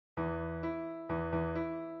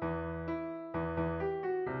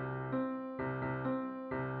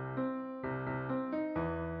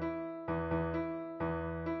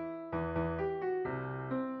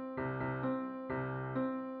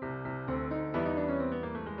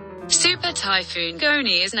Super Typhoon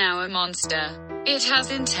Goni is now a monster. It has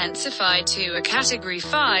intensified to a Category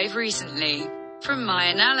 5 recently. From my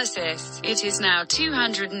analysis, it is now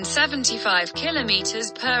 275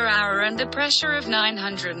 km per hour and a pressure of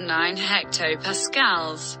 909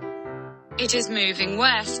 hectopascals. It is moving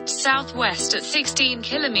west-southwest at 16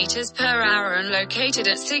 km per hour and located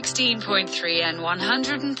at 16.3 and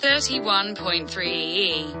 131.3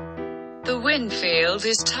 E. The wind field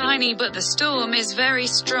is tiny but the storm is very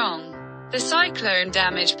strong. The cyclone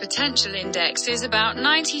damage potential index is about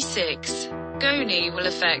 96. Goni will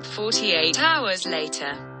affect 48 hours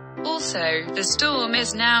later. Also, the storm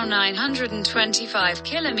is now 925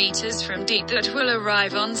 km from Deat that will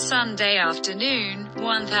arrive on Sunday afternoon,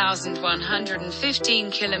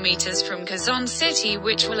 1,115 km from Quezon City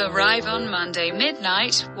which will arrive on Monday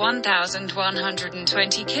midnight,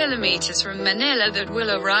 1,120 km from Manila that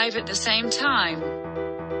will arrive at the same time.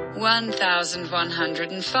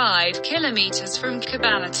 1,105 km from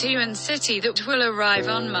Cabanatuan City that will arrive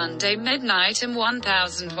on Monday midnight and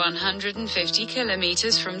 1,150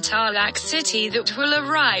 km from Tarlac City that will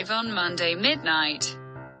arrive on Monday midnight.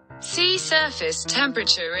 Sea surface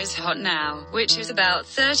temperature is hot now, which is about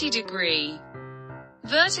 30 degrees.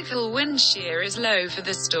 Vertical wind shear is low for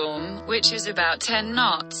the storm, which is about 10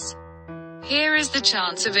 knots. Here is the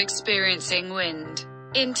chance of experiencing wind.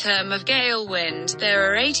 In terms of gale wind,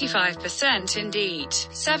 there are 85% in Deat,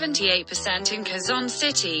 78% in Quezon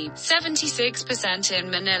City, 76%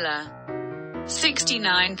 in Manila,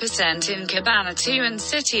 69% in Cabanatuan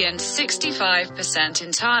City and 65% in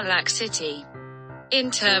Tarlac City.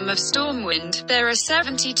 In terms of stormwind, there are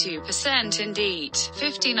 72% in Deat,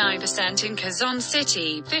 59% in Quezon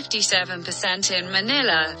City, 57% in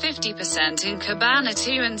Manila, 50% in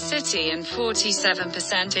Cabanatuan City and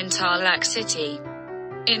 47% in Tarlac City.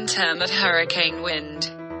 In terms of hurricane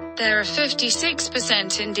wind, there are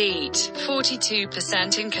 56% in Deat,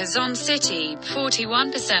 42% in Quezon City,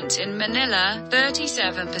 41% in Manila,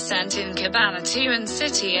 37% in Cabanatuan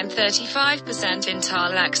City and 35% in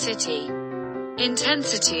Tarlac City.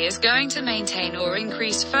 Intensity is going to maintain or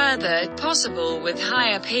increase further, possible with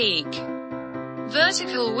higher peak.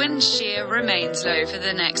 Vertical wind shear remains low for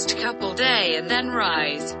the next couple days and then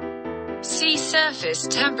rise. Sea surface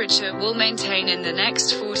temperature will maintain in the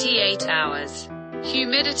next 48 hours.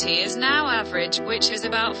 Humidity is now average, which is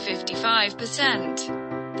about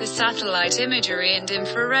 55%. The satellite imagery and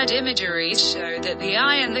infrared imagery show that the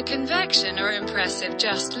eye and the convection are impressive,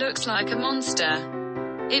 just looks like a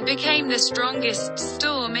monster. It became the strongest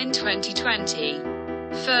storm in 2020.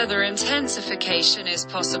 Further intensification is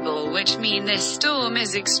possible, which means this storm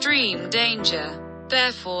is extreme danger.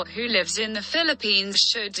 Therefore, who lives in the Philippines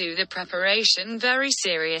should do the preparation very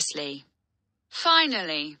seriously.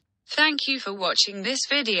 Finally, thank you for watching this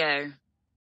video.